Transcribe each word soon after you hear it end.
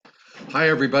Hi,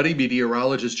 everybody.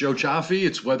 Meteorologist Joe Chaffee.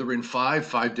 It's weather in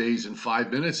 5 days in 5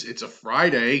 minutes. It's a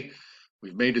Friday.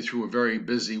 We've made it through a very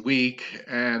busy week,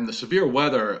 and the severe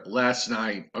weather last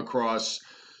night across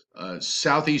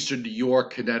southeastern New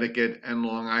York, Connecticut, and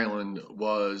Long Island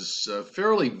was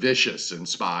fairly vicious in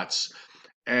spots.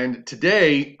 And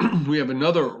today we have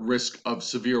another risk of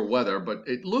severe weather, but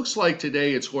it looks like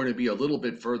today it's going to be a little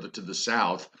bit further to the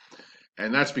south.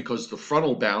 And that's because the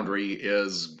frontal boundary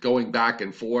is going back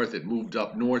and forth. It moved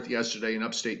up north yesterday in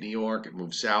upstate New York. It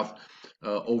moved south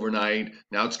overnight.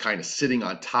 Now it's kind of sitting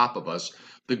on top of us.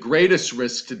 The greatest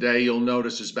risk today, you'll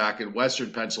notice, is back in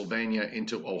western Pennsylvania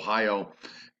into Ohio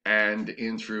and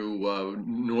in through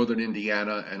northern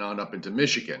Indiana and on up into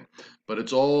Michigan. But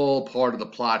it's all part of the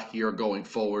plot here going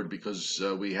forward because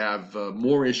we have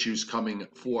more issues coming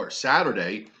for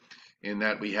Saturday, in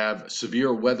that we have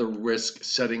severe weather risk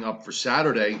setting up for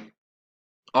Saturday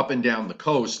up and down the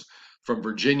coast from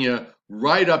Virginia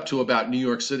right up to about New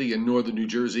York City and northern New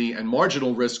Jersey, and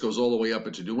marginal risk goes all the way up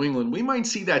into New England. We might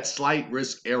see that slight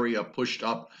risk area pushed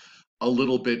up a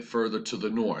little bit further to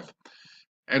the north.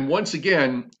 And once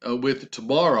again, with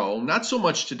tomorrow, not so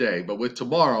much today, but with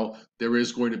tomorrow, there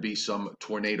is going to be some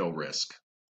tornado risk.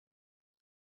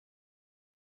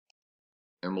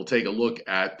 And we'll take a look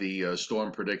at the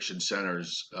Storm Prediction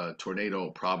Center's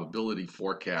tornado probability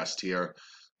forecast here.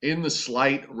 In the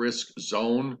slight risk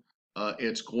zone,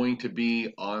 it's going to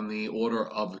be on the order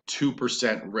of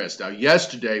 2% risk. Now,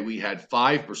 yesterday we had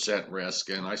 5% risk,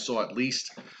 and I saw at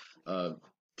least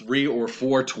 3 or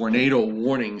 4 tornado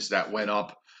warnings that went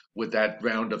up with that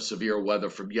round of severe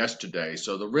weather from yesterday.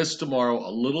 So the risk tomorrow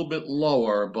a little bit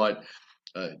lower, but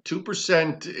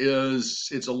 2%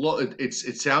 it's a low. It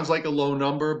sounds like a low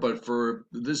number, but for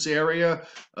this area,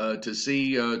 to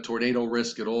see tornado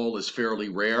risk at all is fairly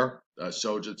rare.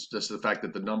 So just the fact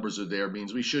that the numbers are there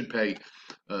means we should pay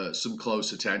some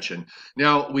close attention.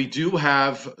 Now we do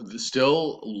have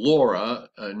still Laura,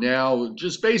 now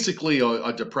just basically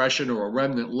a depression or a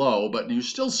remnant low, but you're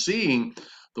still seeing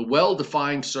the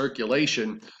well-defined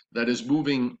circulation that is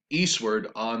moving eastward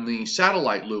on the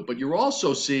satellite loop. But you're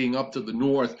also seeing up to the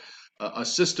north a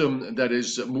system that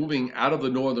is moving out of the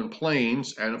northern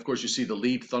plains. And of course, you see the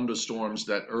lead thunderstorms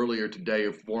that earlier today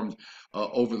have formed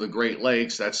over the Great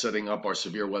Lakes. That's setting up our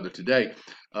severe weather today.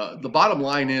 The bottom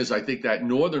line is, I think that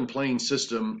northern plain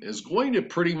system is going to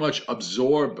pretty much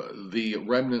absorb the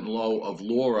remnant low of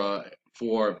Laura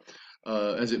for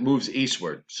as it moves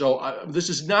eastward. So this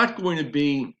is not going to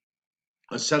be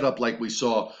a setup like we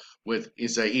saw with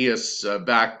Isaias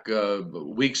back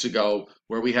weeks ago,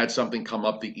 where we had something come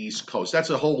up the East Coast. That's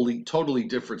a totally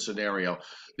different scenario.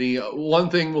 The one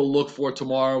thing we'll look for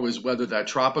tomorrow is whether that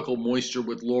tropical moisture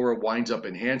with Laura winds up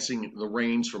enhancing the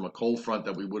rains from a cold front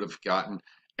that we would have gotten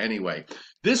anyway.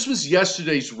 This was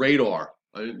yesterday's radar.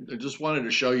 I just wanted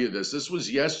to show you this. This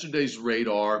was yesterday's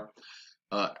radar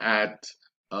at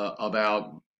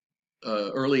about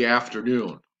early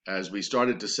afternoon, as we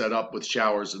started to set up with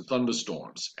showers and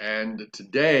thunderstorms. And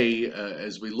today,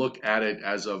 as we look at it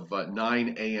as of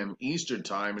 9 a.m. Eastern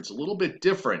time, it's a little bit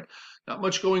different. Not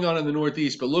much going on in the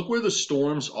Northeast, but look where the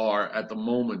storms are at the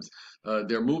moment.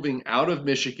 They're moving out of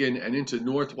Michigan and into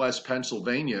Northwest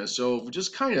Pennsylvania. So if we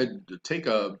just kind of take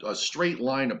a straight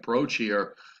line approach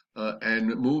here, and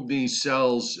move these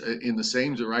cells in the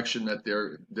same direction that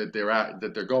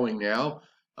they're going now.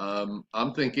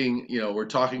 I'm thinking, we're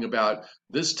talking about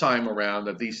this time around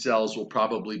that these cells will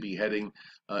probably be heading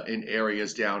in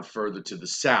areas down further to the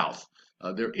south.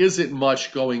 There isn't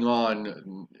much going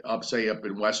on up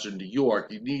in western New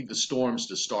York. You need the storms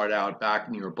to start out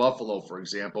back near Buffalo, for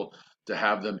example, to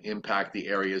have them impact the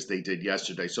areas they did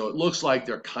yesterday. So it looks like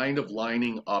they're kind of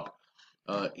lining up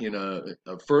in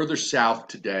a further south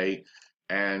today,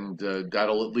 and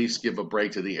that'll at least give a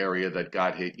break to the area that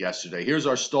got hit yesterday. Here's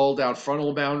our stalled out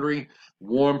frontal boundary,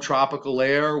 warm tropical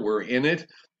air, we're in it.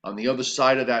 On the other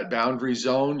side of that boundary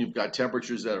zone, you've got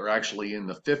temperatures that are actually in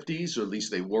the 50s, or at least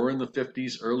they were in the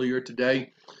 50s earlier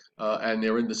today, and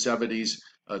they're in the 70s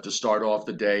to start off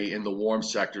the day in the warm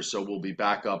sector, so we'll be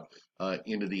back up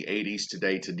into the 80s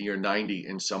today to near 90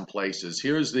 in some places.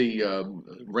 Here's the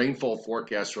rainfall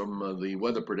forecast from the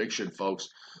weather prediction folks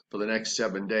for the next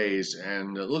 7 days,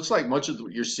 and it looks like much of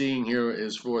what you're seeing here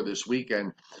is for this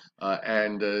weekend,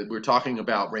 and we're talking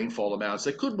about rainfall amounts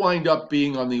that could wind up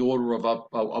being on the order of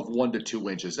 1 to 2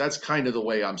 inches. That's kind of the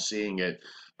way I'm seeing it,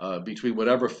 between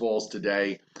whatever falls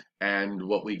today and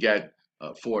what we get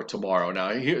for tomorrow. Now,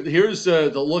 here's the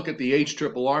look at the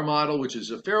HRRR model, which is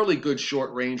a fairly good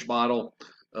short-range model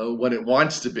when it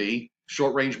wants to be.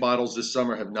 Short-range models this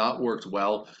summer have not worked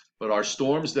well, But our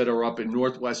storms that are up in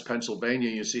northwest Pennsylvania,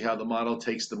 you see how the model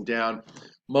takes them down,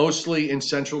 mostly in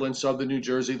central and southern New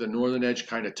Jersey. The northern edge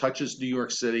kind of touches New York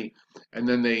City, and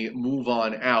then they move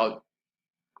on out.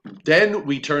 Then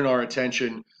we turn our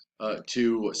attention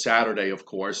to Saturday, of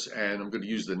course, and I'm going to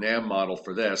use the NAM model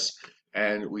for this.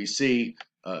 And we see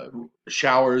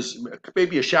showers,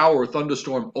 maybe a shower or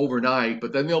thunderstorm overnight,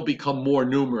 but then they'll become more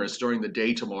numerous during the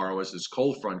day tomorrow as this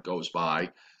cold front goes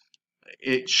by.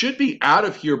 It should be out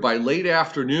of here by late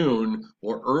afternoon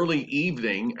or early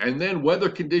evening, and then weather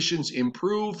conditions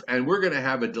improve, and we're going to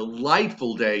have a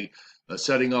delightful day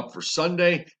setting up for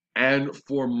Sunday and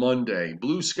for Monday.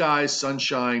 Blue skies,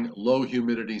 sunshine, low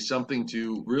humidity, something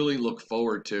to really look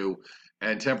forward to,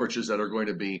 and temperatures that are going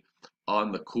to be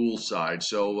on the cool side.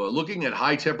 So looking at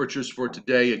high temperatures for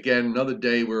today, again, another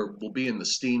day where we'll be in the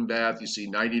steam bath. You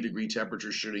see 90-degree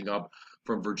temperatures shooting up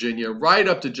from Virginia right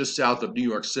up to just south of New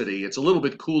York City. It's a little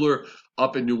bit cooler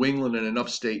up in New England and in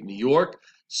upstate New York.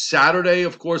 Saturday,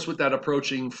 of course, with that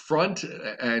approaching front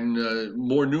and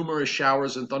more numerous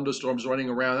showers and thunderstorms running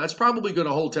around, that's probably going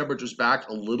to hold temperatures back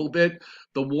a little bit.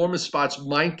 The warmest spots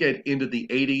might get into the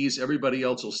 80s. Everybody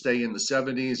else will stay in the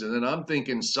 70s. And then I'm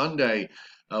thinking Sunday,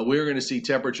 we're going to see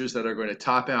temperatures that are going to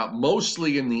top out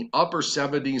mostly in the upper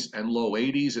 70s and low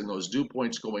 80s, and those dew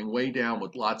points going way down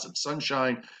with lots of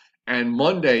sunshine. And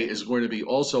Monday is going to be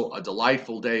also a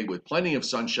delightful day with plenty of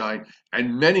sunshine,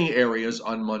 and many areas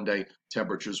on Monday,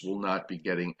 temperatures will not be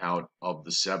getting out of the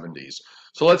 70s.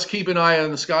 So let's keep an eye on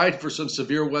the sky for some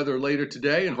severe weather later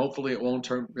today, and hopefully it won't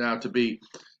turn out to be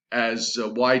as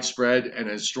widespread and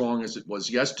as strong as it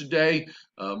was yesterday.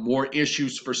 More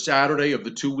issues for Saturday of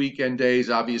the 2 weekend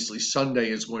days. Obviously, Sunday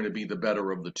is going to be the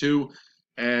better of the two.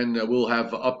 And we'll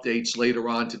have updates later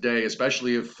on today,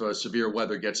 especially if severe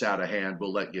weather gets out of hand.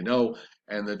 We'll let you know.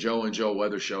 And the Joe and Joe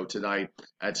Weather Show tonight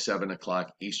at 7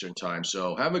 o'clock Eastern Time.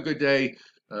 So have a good day.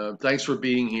 Thanks for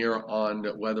being here on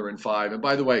Weather in 5. And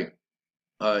by the way,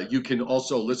 you can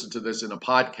also listen to this in a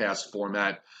podcast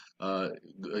format.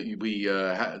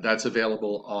 That's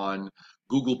available on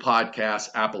Google Podcasts,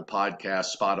 Apple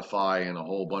Podcasts, Spotify, and a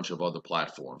whole bunch of other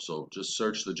platforms. So just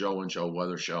search the Joe and Joe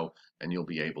Weather Show, and you'll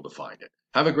be able to find it.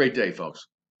 Have a great day, folks.